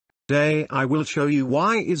Today I will show you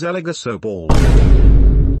why is eligir so bald.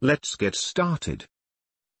 Let's get started.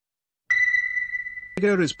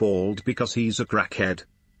 Eligir is bald because he's a crackhead.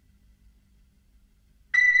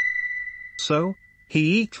 So,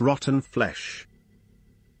 he eats rotten flesh.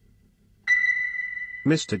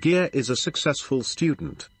 Mr. Gear is a successful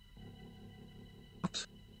student.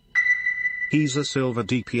 He's a silver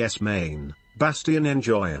DPS main, Bastion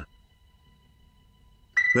enjoyer.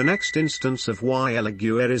 The next instance of why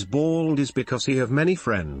eligir is bald is because he have many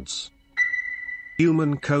friends.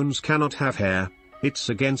 Human cones cannot have hair, it's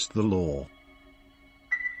against the law.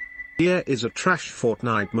 Gear is a trash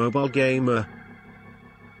Fortnite mobile gamer.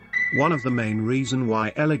 One of the main reason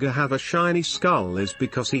why eligir have a shiny skull is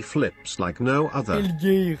because he flips like no other.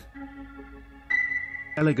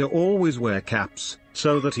 Eligir always wear caps,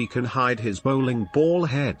 so that he can hide his bowling ball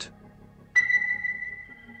head.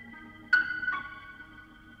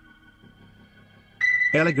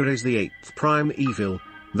 Eligir is the 8th prime evil,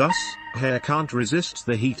 thus, hair can't resist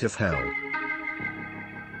the heat of hell.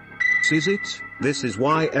 Is it? This is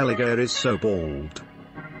why eligir is so bald.